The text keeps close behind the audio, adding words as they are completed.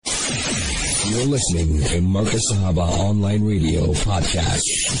You're listening to Marcus Sahaba Online Radio Podcast.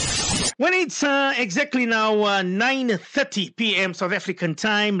 When it's exactly now 9:30 p.m. South African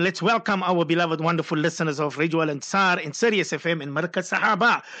time, let's welcome our beloved, wonderful listeners of Radio Al-Ansar and Sirius FM and Marcus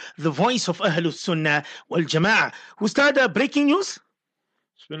Sahaba, the voice of Ahlus Sunnah wal Jama'ah. Who started breaking news?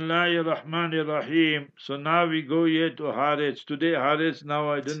 Bismillahir Rahmanir Rahim. So now we go here to Harith. Today Harith,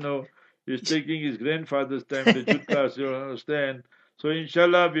 now I don't know, is taking his grandfather's time, the Jud class, you understand. So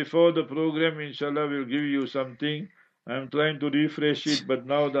inshallah, before the program, inshallah, we'll give you something. I'm trying to refresh it, but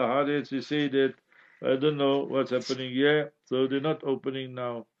now the Harith, he say that, I don't know what's happening here. So they're not opening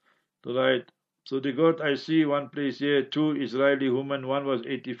now. Right. So they got, I see one place here, 2 Israeli women. One was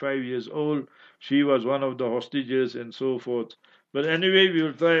 85 years old. She was one of the hostages and so forth. But anyway, we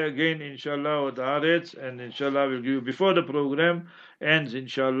will try again, inshallah, with Harith, and inshallah, we'll give you, before the program ends,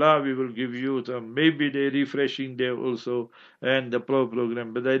 inshallah, we will give you some, maybe they're refreshing there also, and the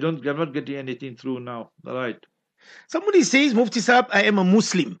program. But I'm not getting anything through now. All right. Somebody says, Mufti Saab, I am a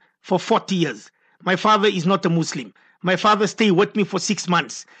Muslim for 40 years. My father is not a Muslim. My father stayed with me for 6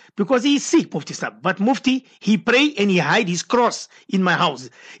 months because he is sick, Mufti Saab. But Mufti, he pray and he hide his cross in my house.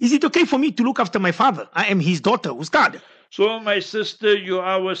 Is it okay for me to look after my father? I am his daughter, Ustad. So, my sister, you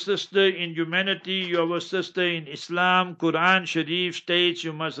are our sister in humanity, you are our sister in Islam. Quran Sharif states,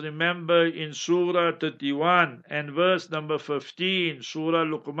 you must remember in Surah 31 and verse number 15, Surah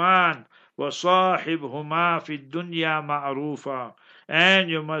Luqman, وَصَاحِبْهُمَا فِي الدُّنْيَا مَعْرُوفًا. And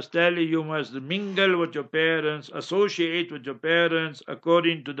you must mingle with your parents, associate with your parents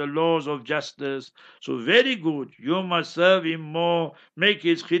according to the laws of justice. So very good. You must serve him more, make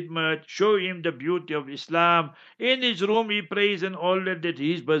his khidmat, show him the beauty of Islam. In his room he prays and all that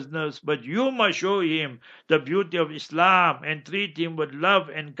his business. But you must show him the beauty of Islam and treat him with love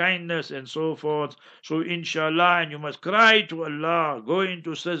and kindness and so forth. So inshallah, and you must cry to Allah, go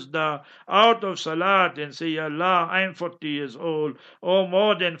into sajda, out of salat and say, Ya Allah, I am 40 years old. Or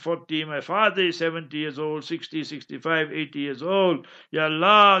more than 40. My father is 70 years old, 60, 65, 80 years old. Ya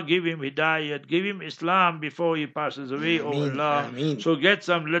Allah, give him hidayat, give him Islam before he passes away, oh Allah. Ameen. So get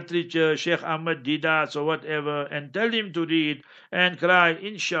some literature, Sheikh Ahmad Didas or whatever, and tell him to read and cry.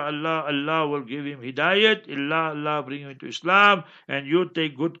 Inshallah, Allah will give him hidayat. Allah bring him to Islam, and you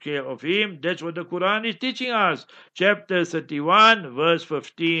take good care of him. That's what the Quran is teaching us. Chapter 31, verse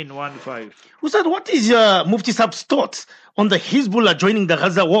 15, 1-5. Ustad, what is Mufti Saab's thoughts on the Hezbollah joining the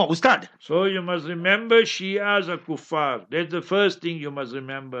Gaza war, Ustad? So you must remember Shias are kuffar. That's the first thing you must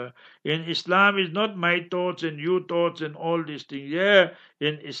remember. In Islam is not my thoughts and your thoughts and all these things. Yeah,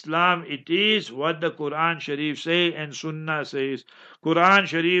 in Islam it is what the Quran Sharif say and Sunnah says. Quran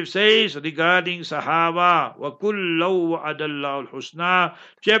Sharif says regarding Sahaba, وَكُلَّوْ وَعَدَ اللَّهُ الْحُسْنَى,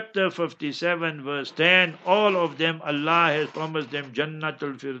 chapter 57 verse 10, all of them Allah has promised them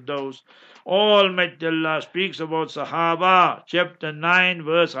Jannatul Firdaus. Almighty Allah speaks about Sahaba, chapter 9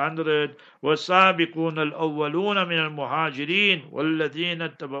 verse 100, والسابقون الأولون من المهاجرين والذين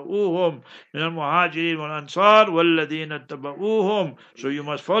اتبعوهم من المهاجرين والأنصار والذين اتبعوهم. So you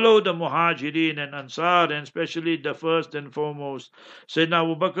must follow the Muhajirin and Ansar, and especially the first and foremost.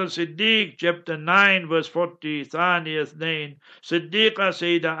 Sayyidina Abu Bakr Siddiq, chapter 9 verse 40, Thaniyat Nain, Siddiqa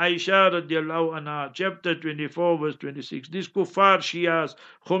Sayyida Aisha radiallahu anha, chapter 24 verse 26. These kuffar Shias,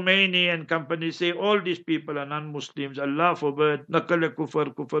 Khomeini and company say all these people are non-Muslims. Allah forbid, nakal kufar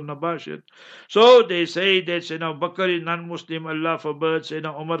nabashit. So they say that Sayyidina Bakr is non-Muslim, Allah forbid.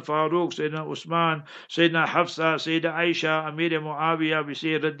 Sayyidina Umar Farooq, Sayyidina Usman, Sayyidina Hafsa, Sayyidina Aisha, Amir Muawiyah, we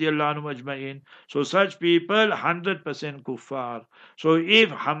say radiallahu anhu ajma'in. So such people 100% kuffar. So if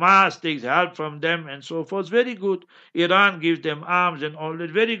Hamas takes help from them and so forth, very good. Iran gives them arms and all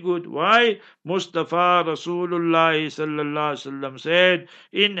that, very good. Why? Mustafa Rasulullah sallallahu alaihi wasallam said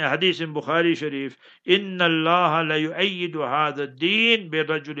in hadith in Bukhari Sharif, Inna Allah la yu'ayyidu hadha ad-din bi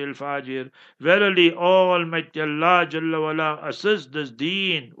rajul al-fajir. Verily, Almighty Allah Jalla wala assists this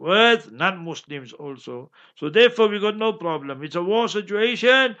deen with non-Muslims also. So therefore we got no problem. It's a war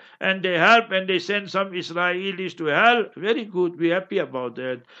situation and they help and they send some Israelis to hell. Very good, we're happy about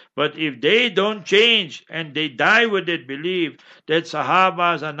that. But if they don't change and they die with that belief that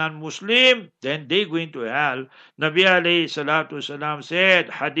Sahabas are non-Muslim, then they're going to hell. Nabi alayhi salatu salam said,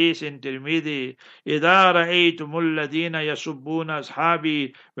 hadith in Tirmidhi, إِذَا رَأَيْتُمُ الَّذِينَ يَسُبُّونَ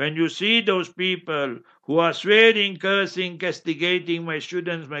أَصْحَابِي, when you see those people who are swearing, cursing, castigating my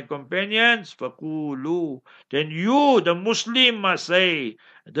students, my companions, فَقُولُوا, then you, the Muslim, must say,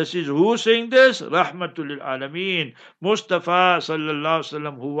 this is who saying this? Rahmatul lil Alameen. Mustafa sallallahu alaihi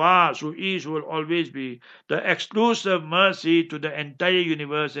wasallam, who was, who is, who will always be the exclusive mercy to the entire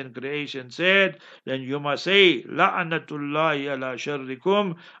universe and creation, said, then you must say, La'anatullahi ala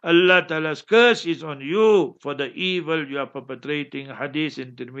sharrikum. Allah Ta'ala's curse is on you for the evil you are perpetrating. Hadith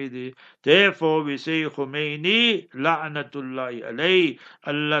in Tirmidhi. Therefore we say, Khomeini, La'anatullahi alayhi.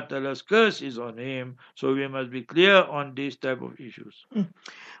 Allah Ta'ala's curse is on him. So we must be clear on these type of issues.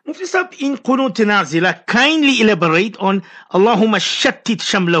 Mufti Sahib, in Qunut Nazila, kindly elaborate on Allahumma shattit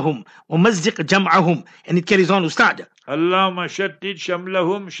shamlahum wa mazziq jam'ahum, and it carries on, Ustad. Allahumma shattit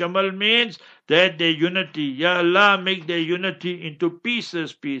shamlahum. Shamal means that their unity. Ya Allah, make their unity into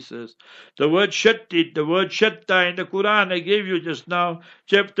pieces. The word shattit, the word shatta in the Quran I gave you just now,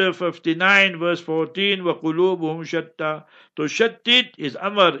 chapter 59, verse 14, wa qulubuhum shatta. So shattit is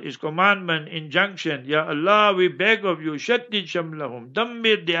amr, is commandment, injunction. Ya Allah, we beg of you, shattit shamlahum,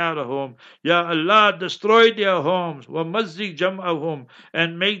 dammir diyarahum. Ya Allah, destroy their homes, wa mazzik jam'ahum,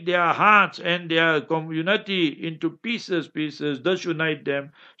 and make their hearts and their community into pieces. Thus unite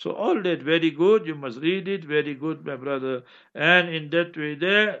them. So all that very good, you must read it, very good, my brother. And in that way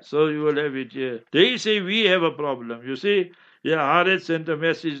there, so you will have it here. They say we have a problem, you see. Yeah, Harith sent a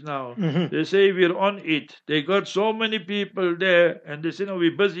message now. They say we're on it. They got so many people there, and they say, no,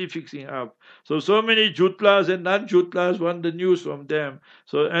 we're busy fixing up. So many jutlas and non-jutlas want the news from them.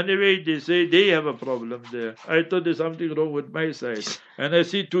 So anyway, they say they have a problem there. I thought there's something wrong with my side. And I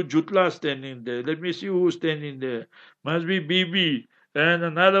see two jutlas standing there. Let me see who's standing there. Must be Bibi. And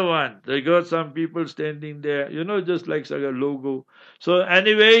another one, they got some people standing there, just like a logo. So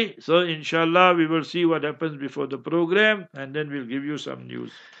anyway, so inshallah we will see what happens before the program, and then we'll give you some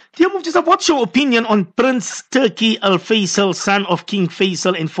news. Dear Mufti Sahib, what's your opinion on Prince Turki Al Faisal, son of King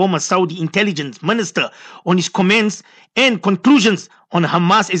Faisal and former Saudi intelligence minister, on his comments and conclusions on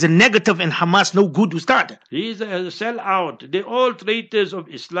Hamas as a negative and Hamas no good, Ustad? He's a sellout. They're all traitors of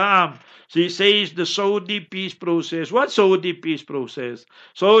Islam. So he says the Saudi peace process. What Saudi peace process?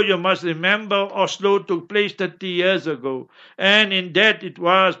 So you must remember Oslo took place 30 years ago. And in that it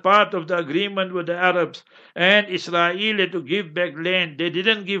was part of the agreement with the Arabs. And Israel had to give back land. They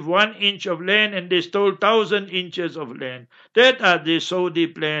didn't give 1 inch of land and they stole 1,000 inches of land. That are the Saudi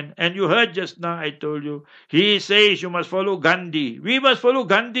plan. And you heard just now, I told you, he says you must follow Gandhi. We must follow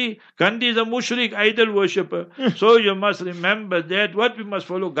Gandhi. Gandhi is a mushrik, idol worshipper. So you must remember that what we must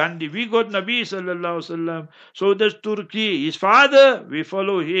follow Gandhi. We got Nabi sallallahu alaihi wasallam. So does Turkey. His father, we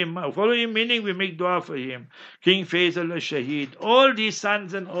follow him. Follow him meaning we make dua for him. King Faisal al-Shahid. All these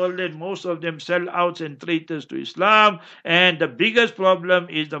sons and all that, most of them sellouts and traitors to Islam. And the biggest problem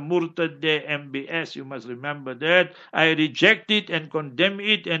is the Murtad MBS. You must remember that. I reject it and condemn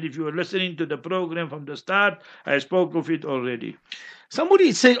it. And if you were listening to the program from the start, I spoke of it already.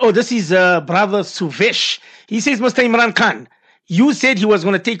 Somebody said, this is brother Suvesh. He says, Mr. Imran Khan, you said he was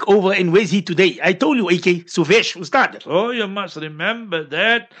going to take over, and where's he today? I told you, AK Suvesh, Ustad. Oh, you must remember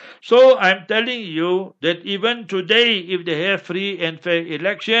that. So I'm telling you that even today, if they have free and fair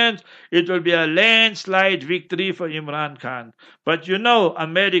elections, it will be a landslide victory for Imran Khan. But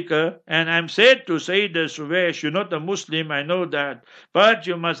America, and I'm sad to say this, Suvesh, you're not a Muslim, I know that. But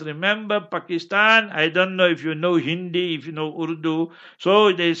you must remember Pakistan, I don't know if you know Hindi, if you know Urdu.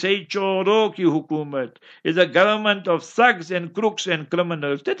 So they say Choro ki hukumat is a government of thugs and crooks and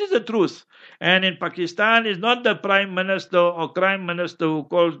criminals. That is the truth. And in Pakistan, it's not the prime minister or crime minister who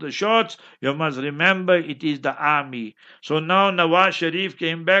calls the shots. You must remember it is the army. So now Nawaz Sharif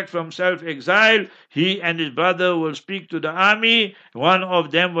came back from self-exile. He and his brother will speak to the army. One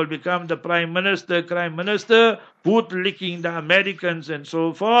of them will become the prime minister, crime minister, bootlicking the Americans and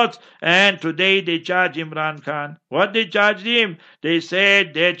so forth. And today they charge Imran Khan. What they charged him? They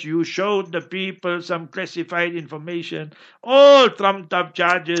said that you showed the people some classified information. All trumped up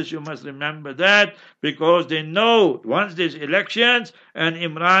charges, you must remember that, because they know once there's elections and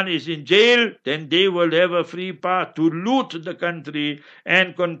Imran is in jail, then they will have a free path to loot the country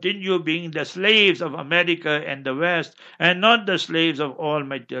and continue being the slaves of America and the West and not the slaves of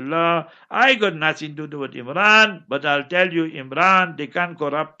Almighty Allah. I got nothing to do with Imran, but I'll tell you, Imran, they can't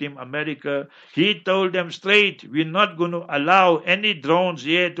corrupt him, America. He told them straight, we're not going to allow any drones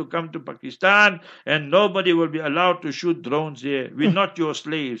here to come to Pakistan, and nobody will be allowed to shoot drones here. We're not your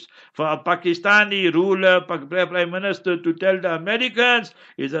slaves. For a Pakistani ruler, prime minister, to tell the Americans Americans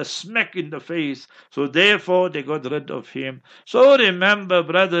is a smack in the face. So therefore they got rid of him. So remember,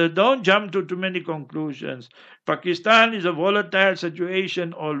 brother, don't jump to too many conclusions. Pakistan is a volatile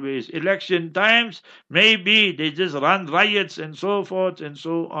situation always. Election times, maybe they just run riots and so forth and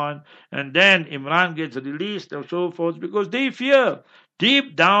so on. And then Imran gets released and so forth because they fear.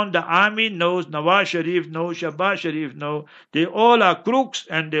 Deep down, the army knows, Nawaz Sharif knows, Shahbaz Sharif knows, they all are crooks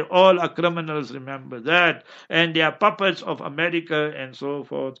and they all are criminals, remember that. And they are puppets of America and so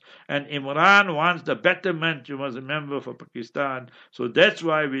forth. And Imran wants the betterment, you must remember, for Pakistan. So that's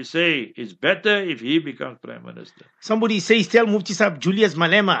why we say it's better if he becomes Prime Minister. Somebody says, tell Mufti Sahib, Julius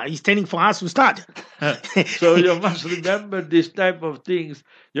Malema is standing for us to start. So you must remember this type of things.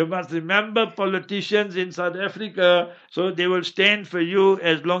 You must remember politicians in South Africa, so they will stand for you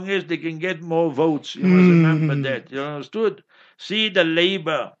as long as they can get more votes. You must remember that. You understood? See the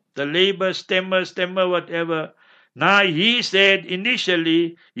Labour stemmer, whatever. Now he said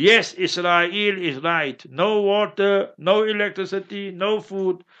initially, yes, Israel is right. No water, no electricity, no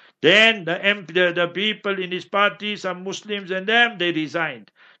food. Then the people in his party, some Muslims and them, they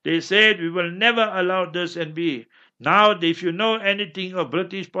resigned. They said, we will never allow this and be. Now, if you know anything of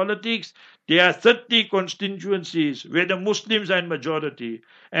British politics, there are 30 constituencies where the Muslims are in majority.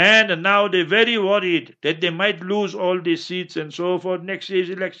 And now they're very worried that they might lose all these seats and so forth next year's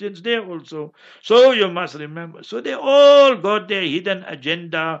elections there also. So you must remember. So they all got their hidden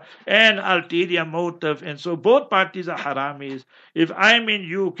agenda and ulterior motive. And so both parties are haramis. If I'm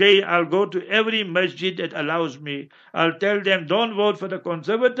in UK, I'll go to every masjid that allows me. I'll tell them, don't vote for the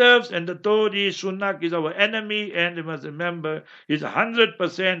Conservatives and the Tories. Sunak is our enemy. And you must remember, it's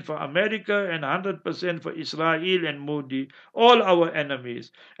 100% for America and 100% for Israel and Modi, all our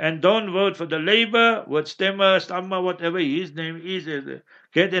enemies. And don't vote for the Labour, Stammer, whatever his name is.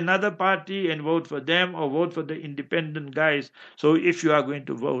 Get another party and vote for them or vote for the independent guys. So if you are going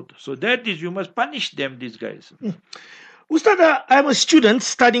to vote. So that is, you must punish them, these guys. Ustad, I'm a student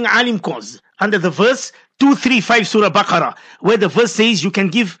studying Alim course under the verse 235 Surah Baqarah, where the verse says you can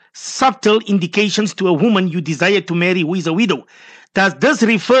give subtle indications to a woman you desire to marry who is a widow. Does this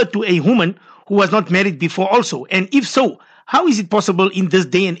refer to a woman who was not married before also? And if so, how is it possible in this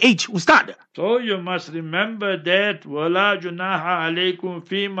day and age, Ustad? So you must remember that وَلَا جُنَاحَ عَلَيْكُمْ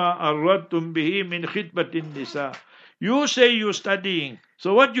فِيمَا أَرَّدْتُمْ بِهِ مِنْ خِطْبَةِ النِّسَاءِ. You say you're studying.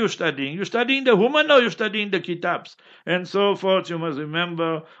 So what you studying? You studying the woman or you studying the kitabs? And so forth, you must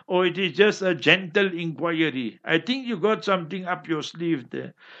remember. Oh, it is just a gentle inquiry. I think you got something up your sleeve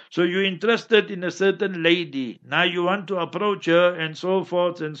there. So you're interested in a certain lady. Now you want to approach her and so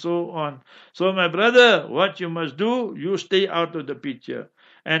forth and so on. So my brother, what you must do, you stay out of the picture.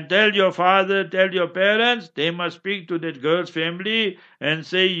 And tell your father, tell your parents, they must speak to that girl's family and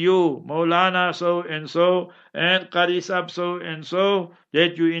say you, Maulana so and Qarisab so and so,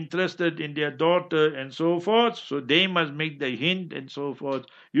 that you're interested in their daughter and so forth. So they must make the hint and so forth.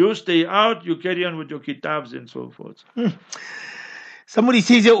 You stay out, you carry on with your kitabs and so forth. Somebody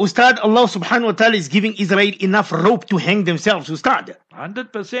says here, Ustad, Allah subhanahu wa ta'ala is giving Israel enough rope to hang themselves, Ustad.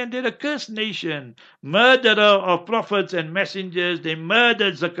 100%, they're a cursed nation. Murderer of prophets and messengers. They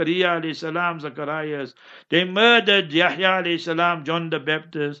murdered Zachariah alayhi salam, Zacharias. They murdered Yahya alayhi salam, John the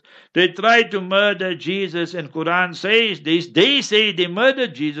Baptist. They tried to murder Jesus, and Quran says, they say they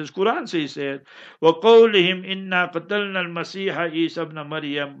murdered Jesus. Quran says that. وَقَوْلِهِمْ إِنَّا قَتَلْنَا الْمَسِيحَ عِيسَى ابْنَ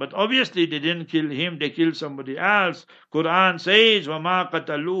مَرْيَمَ. But obviously they didn't kill him, they killed somebody else. Quran says, وَمَا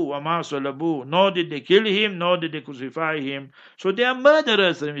قَتَلُوا وَمَا صَلَبُوا. Nor did they kill him, nor did they crucify him. So they are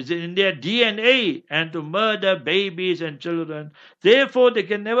murderers in their DNA, and to murder babies and children. Therefore they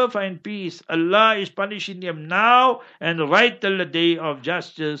can never find peace. Allah is punishing them now and right till the day of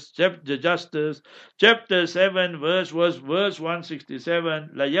justice. Chapter 7 verse 167.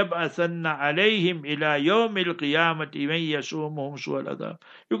 لَيَبْعَثَنَّ عَلَيْهِمْ إِلَى يَوْمِ الْقِيَامَةِ مَنْ يَسُومُهُمْ سُوءَ الْعَذَابِ.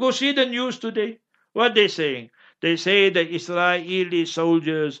 You go see the news today. What they saying? They say the Israeli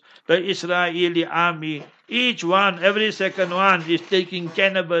soldiers, the Israeli army, each one, every second one is taking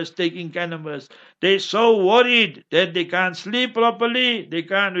cannabis. They're so worried that they can't sleep properly, they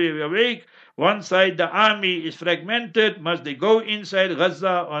can't be awake. One side, the army is fragmented. Must they go inside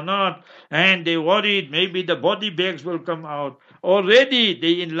Gaza or not? And they worried maybe the body bags will come out. Already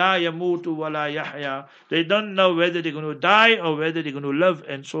they in la yamutu wa la yahya. They don't know whether they're going to die or whether they're going to live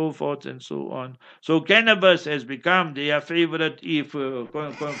and so forth and so on. So cannabis has become their favorite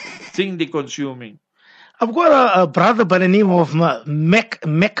thing they're consuming. I've got a brother by the name of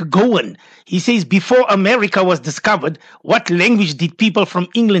McGowan. He says, before America was discovered, what language did people from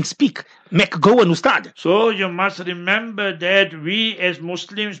England speak? Mek, go on, Ustad. So you must remember that we as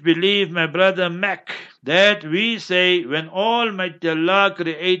Muslims believe, my brother Mac, that we say when Almighty Allah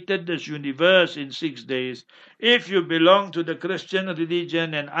created this universe in 6 days. If you belong to the Christian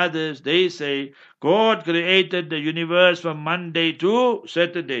religion and others, they say God created the universe from Monday to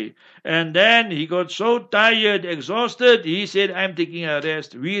Saturday. And then he got so tired, exhausted, he said, I'm taking a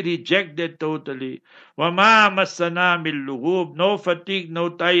rest. We reject that totally. وَمَا مَسَّنَا مِن لُغُوبٍ. No fatigue, no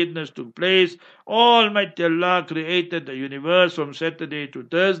tiredness took place. Almighty Allah created the universe from Saturday to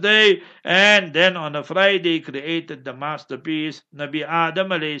Thursday, and then on a Friday created the masterpiece, Nabi Adam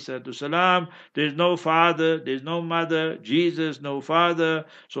alayhi salam. There's no father, there's no mother, Jesus, no father.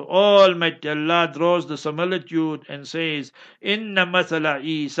 So Almighty Allah draws the similitude and says, Inna mathala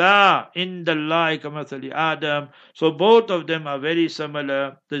Isa, indallahi kamathali Adam. So both of them are very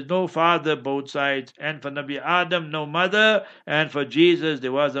similar. There's no father both sides, and for Nabi Adam no mother, and for Jesus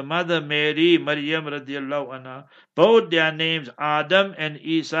there was a mother, Mary, Maryam radiallahu anha. Both their names, Adam and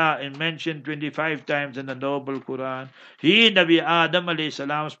Isa, are mentioned 25 times in the Noble Quran. He, Nabi Adam alayhi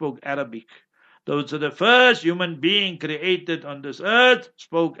salam, spoke Arabic. Those are the first human being created on this earth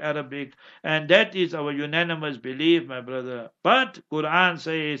spoke Arabic, and that is our unanimous belief, my brother. But Quran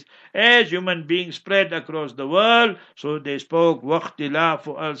says, as human beings spread across the world, so they spoke وَاخْتِلَافُ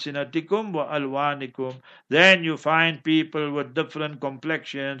أَلْسِنَتِكُمْ وَأَلْوَانِكُمْ. Then you find people with different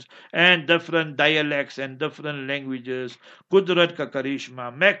complexions and different dialects and different languages. Qudrat ka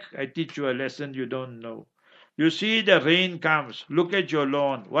karishma. Mek, I teach you a lesson you don't know. You see the rain comes. Look at your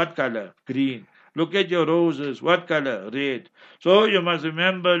lawn. What color? Green. Look at your roses. What color? Red. So you must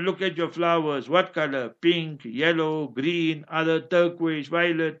remember, look at your flowers. What color? Pink, yellow, green, other turquoise,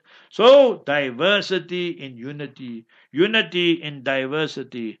 violet. So diversity in unity. Unity in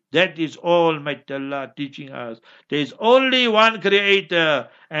diversity. That is Almighty Allah teaching us. There is only one creator,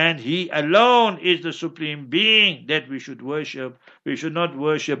 and He alone is the supreme being that we should worship. We should not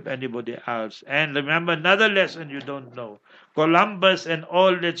worship anybody else. And remember another lesson you don't know. Columbus and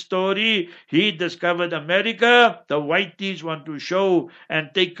all that story, he discovered America. The whiteys want to show and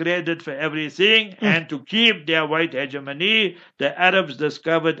take credit for everything and to keep their white hegemony. The Arabs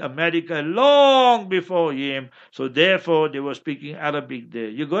discovered America long before him. So therefore they were speaking Arabic there.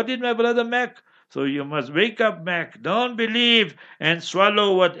 You got it, my brother Mac? So you must wake up, Mac. Don't believe and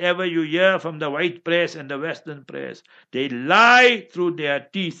swallow whatever you hear from the white press and the Western press. They lie through their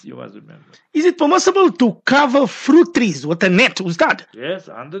teeth, you must remember. Is it permissible to cover fruit trees with a net, Ustad? Yes,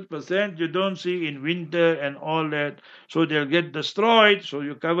 100%. You don't see in winter and all that. So they'll get destroyed. So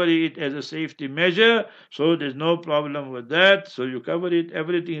you cover it as a safety measure. So there's no problem with that. So you cover it.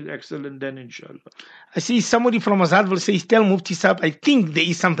 Everything is excellent then, inshallah. I see somebody from Azad will say, tell Mufti Sahib, I think there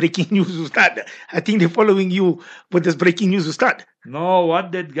is some breaking news, Ustad. I think they're following you with this breaking news, Ustad. No,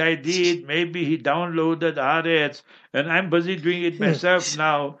 what that guy did, maybe he downloaded Haaretz, and I'm busy doing it myself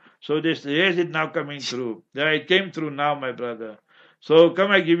now. So here's it now coming through. Yeah, it came through now, my brother. So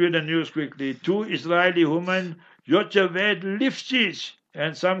come, I give you the news quickly. 2 Israeli women, Yocheved Lifshitz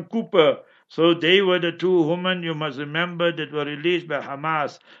and Sam Cooper. So they were the 2 women, you must remember, that were released by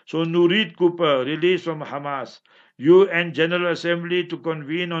Hamas. So Nurit Cooper, released from Hamas. UN General Assembly to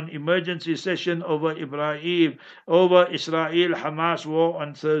convene on emergency session over Israel-Hamas war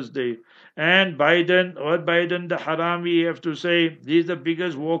on Thursday. And Biden, the Harami, you have to say, he's the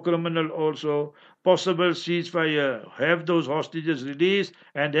biggest war criminal also. Possible ceasefire. Have those hostages released,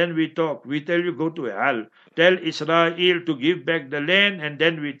 and then we talk. We tell you, go to hell. Tell Israel to give back the land, and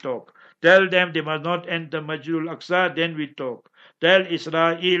then we talk. Tell them they must not enter Masjid al-Aqsa, then we talk. Tell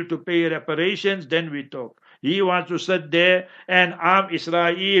Israel to pay reparations, then we talk. He wants to sit there and arm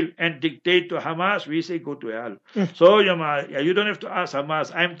Israel and dictate to Hamas. We say go to hell. So you don't have to ask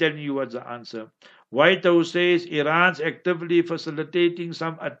Hamas. I'm telling you what's the answer. White House says Iran's actively facilitating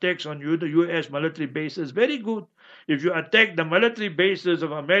some attacks on the U.S. military bases. Very good. If you attack the military bases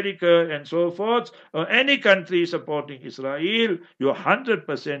of America and so forth, or any country supporting Israel, you're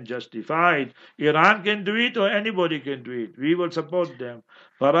 100% justified. Iran can do it or anybody can do it. We will support them.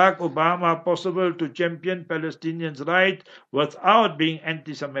 Barack Obama possible to champion Palestinians' right without being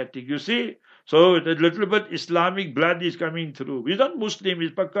anti-Semitic. You see? So the little bit Islamic blood is coming through. He's not Muslim,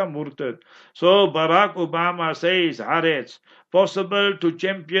 he's Pakka Murtad. So Barack Obama says, Haaretz, possible to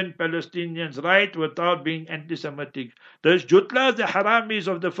champion Palestinians' right without being anti-Semitic. The Jutlas, the Haramis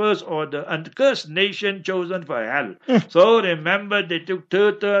of the first order, and cursed nation chosen for hell. So remember, they took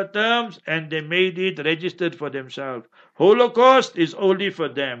terms and they made it registered for themselves. Holocaust is only for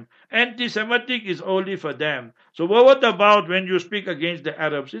them. Anti-Semitic is only for them. So what about when you speak against the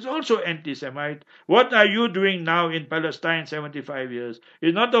Arabs? It's also anti-Semite. What are you doing now in Palestine 75 years?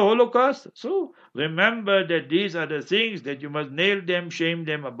 It's not the Holocaust? So remember that these are the things that you must nail them, shame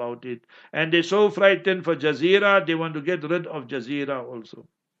them about it. And they're so frightened for Jazeera, they want to get rid of Jazeera also.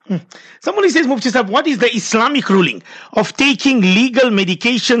 Somebody says, Mufti Sahib, what is the Islamic ruling of taking legal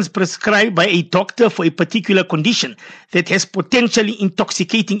medications prescribed by a doctor for a particular condition that has potentially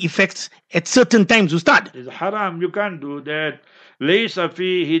intoxicating effects at certain times, Ustad? It's haram. You can't do that. لَيْسَ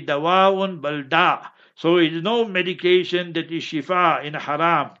فِيهِ دَوَاءٌ بَلْ دَاءٌ. So it is no medication that is shifa in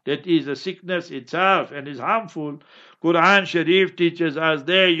haram. That is the sickness itself and is harmful. Quran Sharif teaches us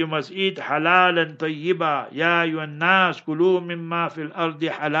there you must eat halal and tayyiba. Ya ayyuhan nas kulu mimma fil ardi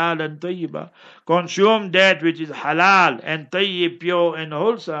halal and tayyiba. Consume that which is halal and tayyib, pure and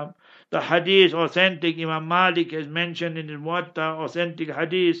wholesome. The hadith, authentic, Imam Malik has mentioned in his Muwatta, authentic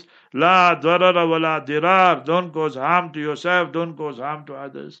hadith, La darara wa la dirar. Don't cause harm to yourself, don't cause harm to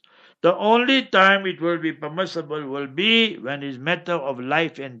others. The only time it will be permissible will be when it's matter of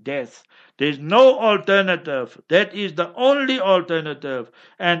life and death. There is no alternative. That is the only alternative.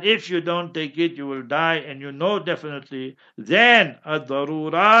 And if you don't take it, you will die, and you know definitely. Then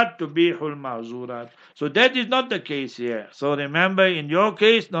ad-darurat tubihul ma'zurat. So that is not the case here. So remember, in your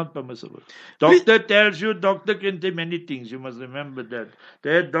case, not permissible. Doctor tells you, doctor can say many things. You must remember that.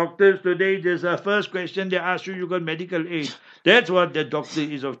 There are doctors today, there's a first question they ask you, you got medical aid. That's what the doctor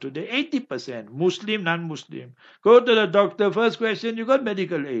is of today. 80%. Muslim, non-Muslim. Go to the doctor, first question, you got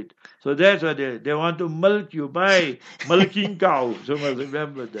medical aid. So that's what they want to milk you by milking cows. So must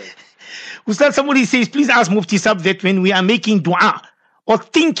remember that. Ustad, somebody says, please ask Mufti Sahib that when we are making dua or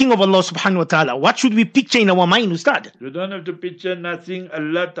thinking of Allah subhanahu wa ta'ala, what should we picture in our mind, Ustad? You don't have to picture nothing.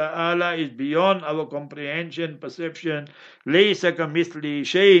 Allah Ta'ala is beyond our comprehension, perception. Laysa kamithli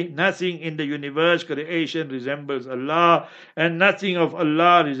shay. Nothing in the universe creation resembles Allah, and nothing of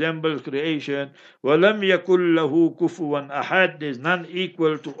Allah resembles creation. Walam yakul lahu kufuwan ahad. There is none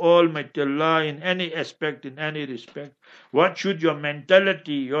equal to Almighty Allah in any aspect, in any respect. What should your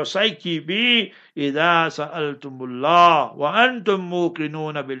mentality, your psyche be? إِذَا سَأَلْتُمُ اللَّهِ وَأَنْتُمْ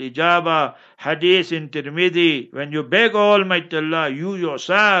مُوقِنُونَ بِالْإِجَابَةِ. Hadith in Tirmidhi. When you beg Almighty Allah, you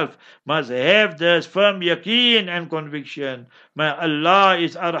yourself must have this firm yaqeen and conviction. My Allah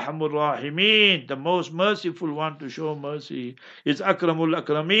is Arhamur Rahimeen, the most merciful one to show mercy. Is Akramul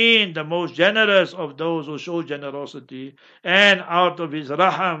Akrameen, the most generous of those who show generosity. And out of His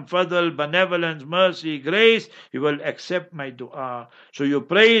Raham, Fadl, benevolence, mercy, grace, He will accept my dua. So you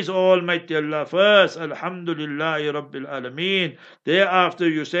praise Almighty Allah first, Alhamdulillahi Rabbil Alameen. Thereafter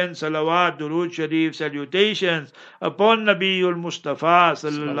you send salawat, durood sharif, salutations upon Nabiul Mustafa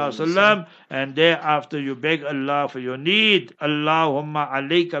Sallallahu Alaihi Wasallam. And thereafter you beg Allah for your need. Allahumma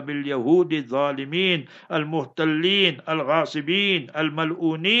alayka bil yahudi zalimin al-muhtallin al-ghasibin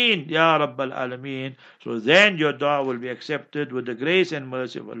al-mal'unin ya Rabbal Alameen. So then your dua will be accepted with the grace and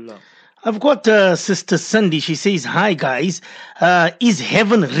mercy of Allah. I've got Sister Sandy. She says, hi guys, is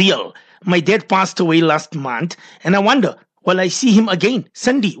heaven real? My dad passed away last month and I wonder, will I see him again?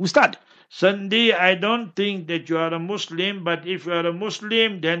 Sandy, Ustad. Sandy, I don't think that you are a Muslim, but if you are a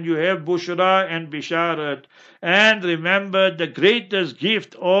Muslim, then you have Bushra and Bisharat. And remember, the greatest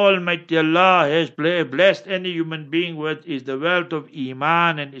gift Almighty Allah has blessed any human being with is the wealth of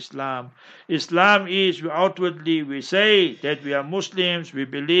Iman and Islam. Islam is, outwardly we say that we are Muslims, we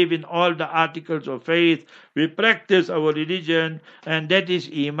believe in all the articles of faith, we practice our religion, and that is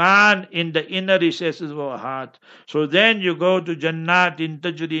Iman in the inner recesses of our heart. So then you go to Jannat in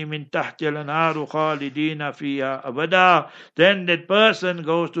Tajri min tahti al-anharu khalidina fiha abada. Then that person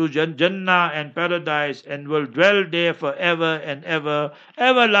goes to Jannah and paradise and will dwell there forever and ever,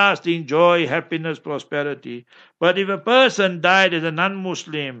 everlasting joy, happiness, prosperity. But if a person died as a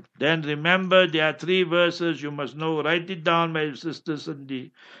non-Muslim, then remember there are 3 verses you must know. Write it down, my sister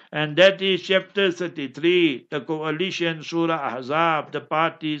Sandy. And that is chapter 33, the coalition, Surah Ahzab, the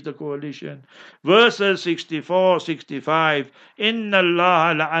parties, the coalition. Verses 64, 65. Inna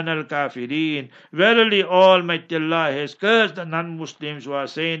Allah la'ana al-kafirin. Verily Almighty Allah has cursed the non-Muslims who are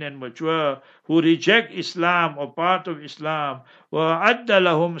sane and mature, who reject Islam or part of Islam. وَأَعَدَّ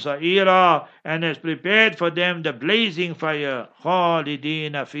لَهُمْ سَعِيرًا. And has prepared for them the the blazing fire.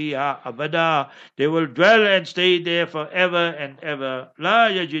 Khalidina fiha abada. They will dwell and stay there forever and ever. La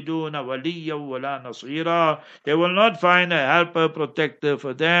yajiduna waliya wala nasira. They will not find a helper, protector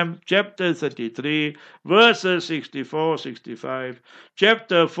for them. Chapter 33, verses 64, 65.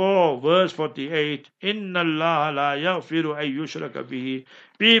 Chapter 4, verse 48. Inna Allah la yaghfiru ay yushraka bihi.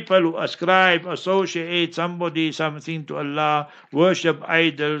 People who ascribe, associate somebody, something to Allah, worship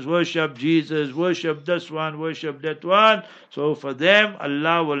idols, worship Jesus, worship this one, worship that one. So for them,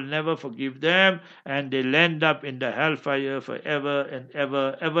 Allah will never forgive them, and they'll end up in the hellfire forever and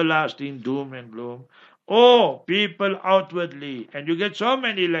ever, everlasting doom and gloom. Or people outwardly, and you get so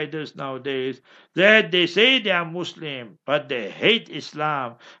many like this nowadays, that they say they are Muslim, but they hate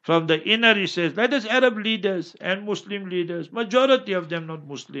Islam. From the inner recess, like us Arab leaders and Muslim leaders, majority of them not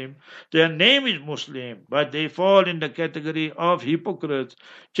Muslim. Their name is Muslim, but they fall in the category of hypocrites.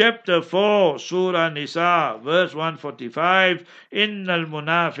 Chapter 4, Surah Nisa, verse 145, Innal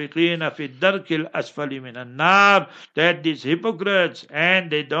munafiqina fi darkil asfali minan nar, that these hypocrites, and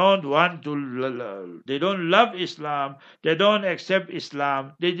they don't want to, they don't love Islam, they don't accept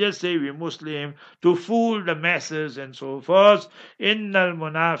Islam, they just say we're Muslim, to fool the masses and so forth. Innal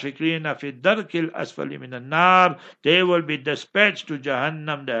munafiqina fi darkil asfali minan nar, they will be dispatched to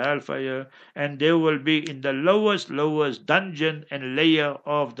Jahannam, the hellfire, and they will be in the lowest dungeon and layer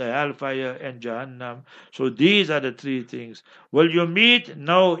of the hellfire and Jahannam. So these are the three things. Will you meet?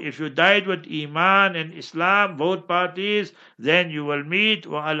 No. If you died with Iman and Islam, both parties, then you will meet.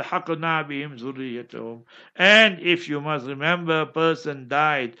 وَأَلْحَقْنَا بِهِمْ ذُرِّيَّتَهُمْ. And if you must remember, a person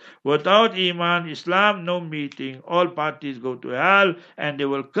died without Iman, Islam, no meeting. All parties go to hell, and they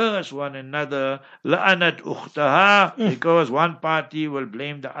will curse one another. لَأَنَتْ أُخْتَهَا, because one party will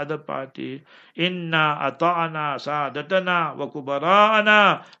blame the other party. Inna ata'ana sa'adatana wa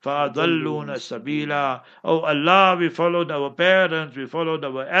kubara'ana fa'adalluna sabila. Oh Allah, we followed our parents, we followed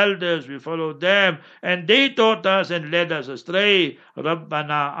our elders, we followed them, and they taught us and led us astray.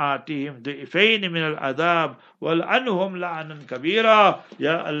 Rabbana atihim di'fayn min al-adhab wal'anhum la'anan kabira.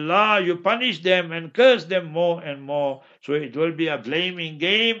 Ya Allah, you punish them and curse them more and more. So it will be a blaming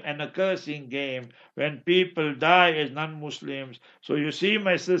game and a cursing game when people die as non-Muslims. So you see,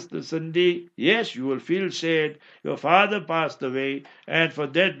 my sister Cindy, yes, you will feel sad. Your father passed away, and for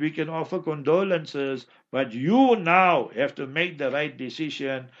that we can offer condolences. But you now have to make the right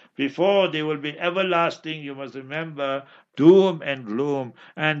decision before they will be everlasting. You must remember, doom and gloom.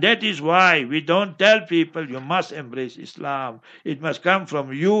 And that is why we don't tell people you must embrace Islam. It must come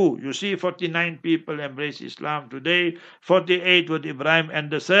from you. You see, 49 people embrace Islam today, 48 with Ibrahim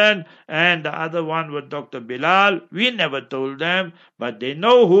Anderson, and the other one with Dr. Bilal. We never told them, but they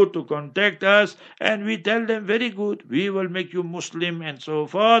know who to contact us, and we tell them, very good, we will make you Muslim and so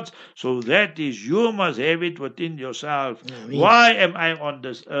forth. So that is, you must have it within yourself. Why am I on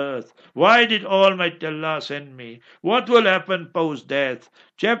this earth? Why did Almighty Allah send me? What will happen post-death?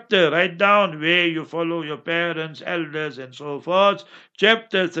 Chapter, write down where you follow your parents, elders, and so forth.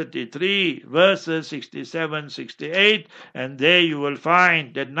 Chapter 33, verses 67, 68, and there you will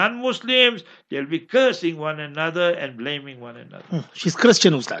find that non-Muslims, they'll be cursing one another and blaming one another. She's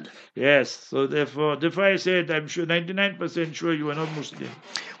Christian, Ustad. Yes, so therefore I said, I'm sure, 99% sure you are not Muslim.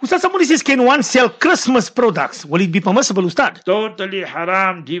 Ustad, somebody says, can one sell Christmas products? Will it be permissible, Ustad? Totally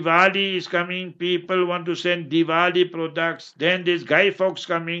haram. Diwali is coming. People want to send Diwali products. Then there's Guy Fawkes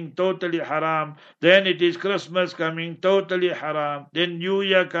coming. Totally haram. Then it is Christmas coming. Totally haram. Then New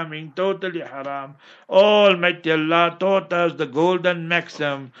Year coming. Totally haram. Almighty Allah taught us the golden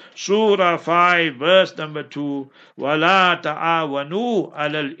maxim. Surah 5, verse number 2. وَلَا تَعَاوَنُوا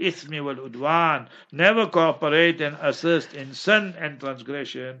عَلَى الْإِثْمِ وَالْعُدْوَانِ. Never cooperate and assist in sin and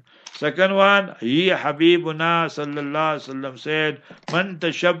transgression. Second one, he Habibuna sallallahu alaihi wasallam said, "Man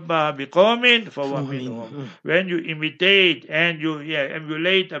tashabbaha biqawmin fahuwa minhum." When you imitate and you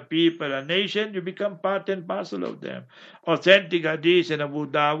emulate a people, a nation, you become part and parcel of them. Authentic hadith in Abu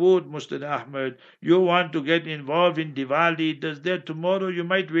Dawood, Musnad Ahmad. You want to get involved in Diwali, does that tomorrow you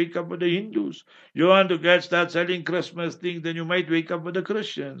might wake up with the Hindus. You want to start selling Christmas things, then you might wake up with the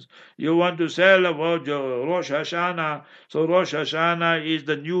Christians. You want to sell about your Rosh Hashanah, so Rosh Hashanah is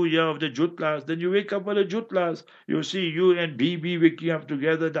the new year of the Jutlas, then you wake up with the Jutlas. You see you and Bibi waking up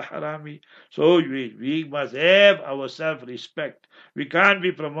together, the Harami. So we must have our self-respect. We can't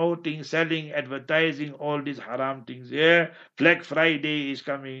be promoting, selling, advertising all these haram things. Yeah, Black Friday is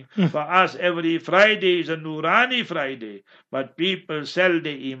coming. For us, every Friday is a Nurani Friday. But people sell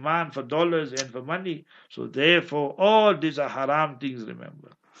their iman for dollars and for money. So therefore, all these are haram things, remember.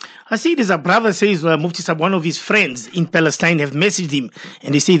 I see there's a brother says Mufti Sab, one of his friends in Palestine have messaged him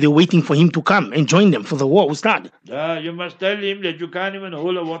and they say they're waiting for him to come and join them for the war. Ustad. You must tell him that you can't even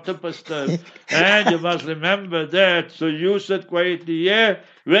hold a water pistol. And you must remember that. So you sit quietly here.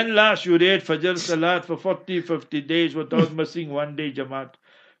 When last you read Fajr Salat for 40, 50 days without missing one day Jamaat?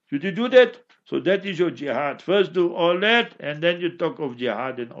 Should you do that? So that is your jihad. First do all that, and then you talk of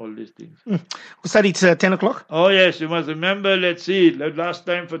jihad and all these things. Ustad, it's 10 o'clock. Oh yes, you must remember, let's see. Last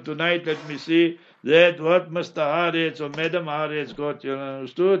time for tonight, let me see that what Mr. Haaretz or Madam Haaretz got, you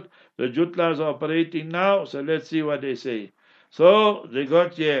understood? The Jutlas are operating now, so let's see what they say. So they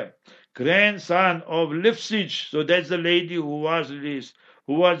got here, grandson of Lifsich. So that's the lady who was released.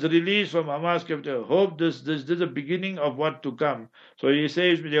 From Hamas capital. Hope this is the beginning of what to come. So he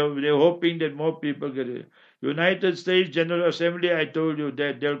says they're hoping that more people get it. United States General Assembly, I told you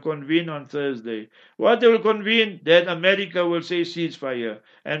that they'll convene on Thursday. What they will convene? That America will say ceasefire.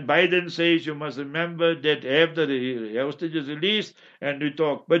 And Biden says you must remember that have the hostages released and we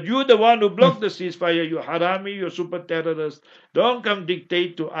talk. But you the one who blocked the ceasefire, you harami, you super terrorist. Don't come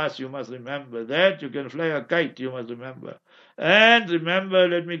dictate to us, you must remember that. You can fly a kite, you must remember. And remember,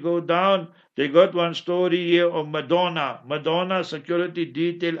 let me go down. They got one story here of Madonna. Madonna security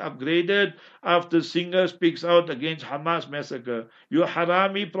detail upgraded after singer speaks out against Hamas massacre. You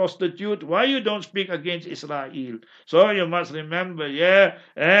harami prostitute, why you don't speak against Israel? So you must remember, yeah.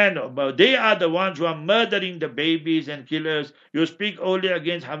 And they are the ones who are murdering the babies and killers. You speak only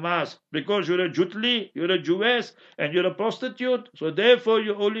against Hamas because you're a Jutli, you're a Jewess, and you're a prostitute. So therefore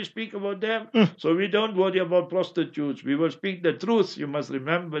you only speak about them. So we don't worry about prostitutes. We will speak the truth. You must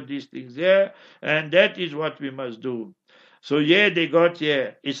remember these things there. And that is what we must do. So they got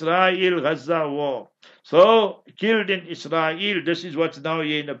here, Israel-Gaza war. So killed in Israel, this is what's now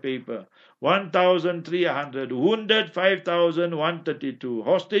here in the paper. 1,300, wounded 5,132,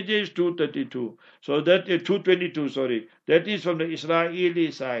 hostages 232. So that is 222, sorry. That is from the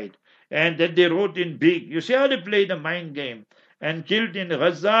Israeli side. And that they wrote in big. You see how they play the mind game. And killed in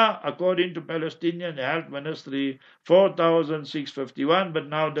Gaza, according to Palestinian Health Ministry, 4,651, but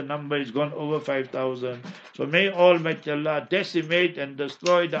now the number is gone over 5,000. So may Almighty Allah decimate and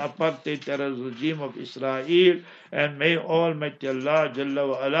destroy the apartheid terrorist regime of Israel, and may Almighty Allah Jalla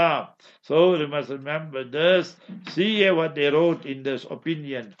wa Ala. So we must remember this. See here what they wrote in this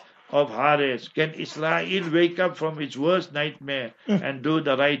opinion of Haaretz. Can Israel wake up from its worst nightmare and do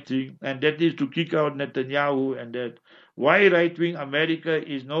the right thing? And that is to kick out Netanyahu and that. Why right-wing America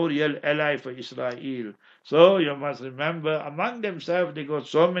is no real ally for Israel. So you must remember, among themselves they got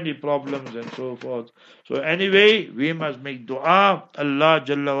so many problems and so forth. So anyway, we must make dua, Allah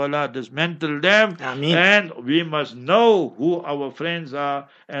Jalla wala dismantle them. Ameen. And we must know who our friends are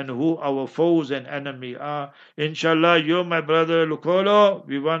and who our foes and enemy are. Inshallah, you, my brother Lukolo,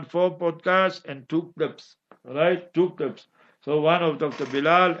 we want 4 podcasts and 2 clips. Alright, 2 clips. So one of Dr.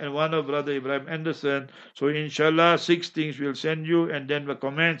 Bilal and one of Brother Ibrahim Anderson. So inshallah 6 things we'll send you, and then the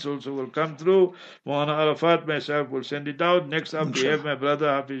comments also will come through. Maulana Arafat, myself will send it out. Next up we have my brother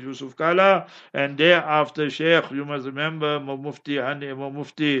Hafiz Yusuf Kala, and thereafter Sheikh, you must remember Mufti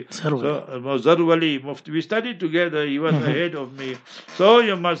Zarwali Mufti. We studied together, he was ahead of me. So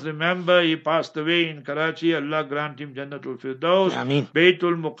you must remember he passed away in Karachi. Allah grant him Jannatul Firdaus.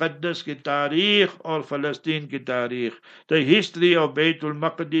 Baytul Muqaddas ki tarikh or Palestine ki tarikh. The history of Baytul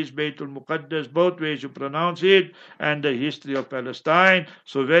Maqdis, Baytul Muqaddas, both ways you pronounce it, and the history of Palestine.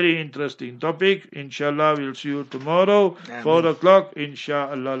 So very interesting topic. Inshallah, we'll see you tomorrow, 4 o'clock,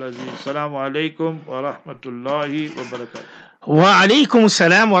 inshallah. Assalamu alaikum wa rahmatullahi wa barakatuh. Wa alaikum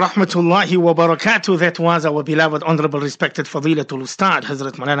salam wa rahmatullahi wa barakatuh. That was our beloved, honorable, respected Fadilatul Ustad,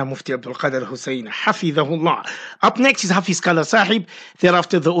 Hazrat Maulana Mufti Abdul Qadir Hoosen, Hafidhahullah. Up next is Hafiz Kala Sahib.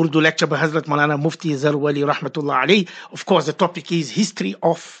 Thereafter, the Urdu lecture by Hazrat Maulana Mufti Zarwali Rahmatullah alayh. Of course, the topic is History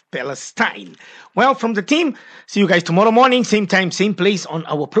of Palestine. Well, from the team, see you guys tomorrow morning, same time, same place on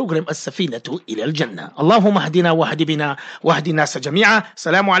our program As-Safinatu ila al-Jannah. Allahumma hadina wa hadibina wa hadina sa jami'a.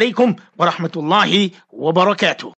 Assalamu alaikum wa rahmatullahi wa barakatuh.